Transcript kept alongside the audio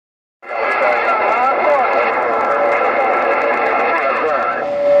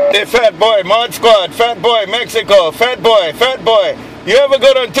Hey, Fat Boy, Mod Squad, Fat Boy, Mexico, Fat Boy. You have a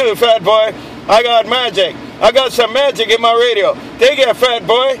good one too, Fat Boy. I got magic. I got some magic in my radio. Take care, Fat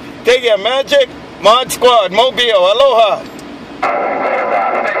Boy. Take care, magic. Mod Squad, Mobile, Aloha.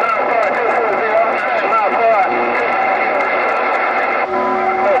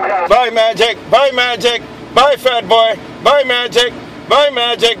 Bye, magic. Bye, magic. Bye, Fat Boy. Bye, magic. Bye,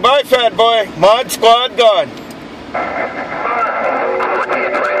 magic. Bye, Fat Boy. Mod Squad gone.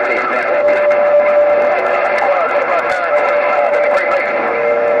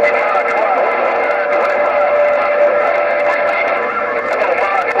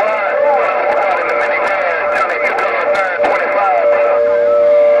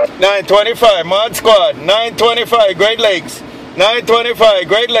 925, Mod Squad, 925, Great Lakes, 925,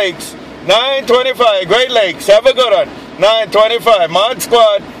 Great Lakes, 925, Great Lakes, have a good one, 925, Mod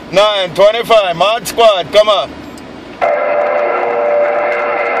Squad, 925, Mod Squad, come on.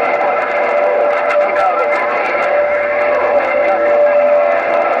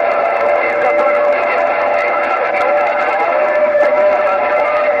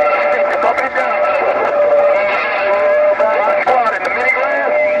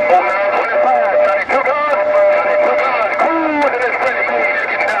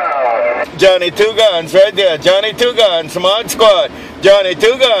 Johnny Two Guns right there. Johnny Two Guns, Mod Squad. Johnny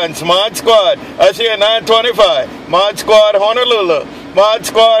Two Guns, Mod Squad. I see a 925. Mod Squad, Honolulu. Mod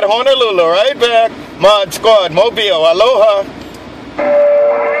Squad, Honolulu. Right back. Mod Squad, Mobile. Aloha.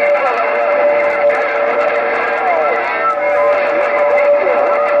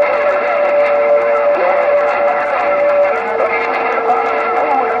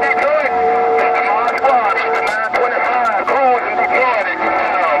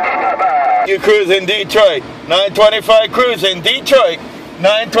 You cruising Detroit, 925 cruising Detroit,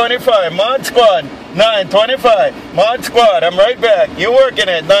 925 Mod Squad, 925 Mod Squad, I'm right back, you working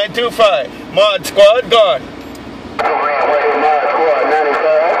it, 925 Mod Squad gone.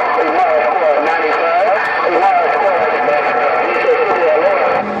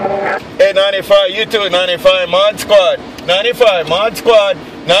 Hey 95, you too, 95 Mod Squad, 95 Mod Squad,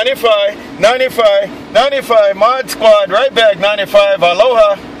 95 Mod Squad, right back, 95,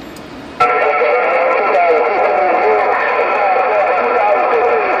 Aloha.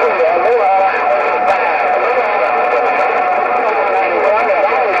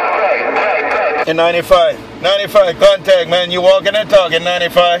 In 95, contact, man, you walking and talking,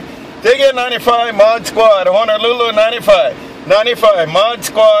 95. Take it, 95, Mod Squad, Honolulu, 95. 95, Mod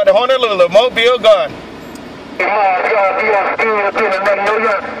Squad, Honolulu, Mobile gone.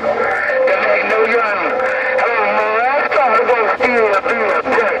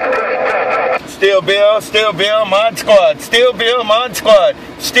 Steel Bill, Mod Squad, Steel Bill, Mod Squad,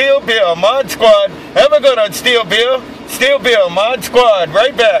 Steel Bill, Mod Squad. Have a good one, Steel Bill, Mod Squad,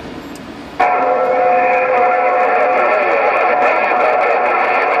 right back.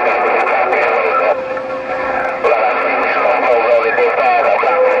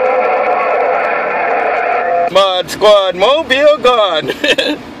 Mod Squad, Mobile gone.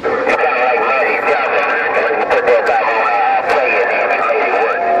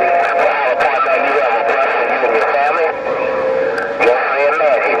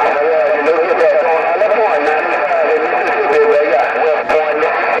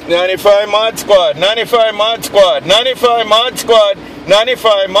 '95 Mod Squad, 95 Mod Squad, 95 Mod Squad,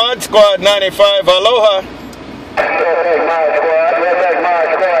 95 Mod Squad, 95 Aloha.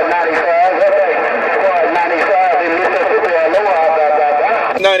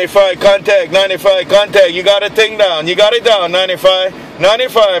 95 contact, 95 contact. You got a thing down. You got it down. 95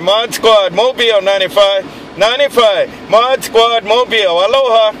 Mod Squad, Mobile. 95 Mod Squad, Mobile.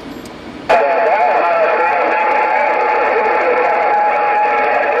 Aloha.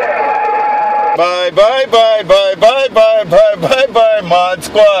 Bye, Mod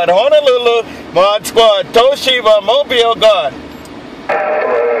Squad, Honolulu, Mod Squad, Toshiba, Mobile gone.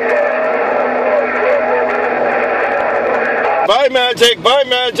 Bye, magic, bye,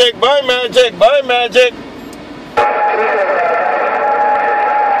 magic, bye, magic, bye, magic.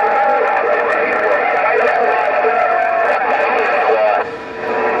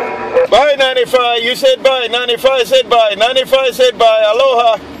 Bye, 95, you said bye, 95 said bye, 95 said bye,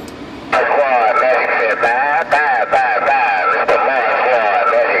 Aloha.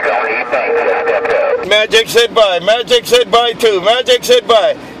 Magic said bye too, Magic said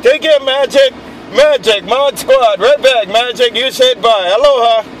bye. Take care, Magic, Mod Squad, right back, Magic, you said bye,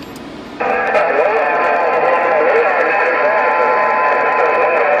 Aloha.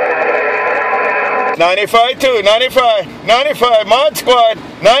 '95 too, 95 Mod Squad,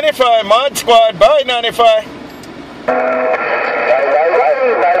 95 Mod Squad, bye 95.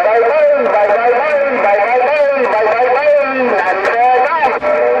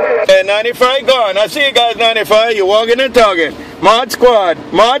 95 gone. I see you guys, 95. You're walking and talking.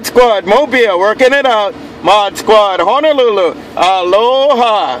 ModSquad, Mobile, working it out. ModSquad, Honolulu,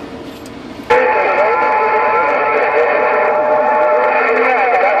 Aloha.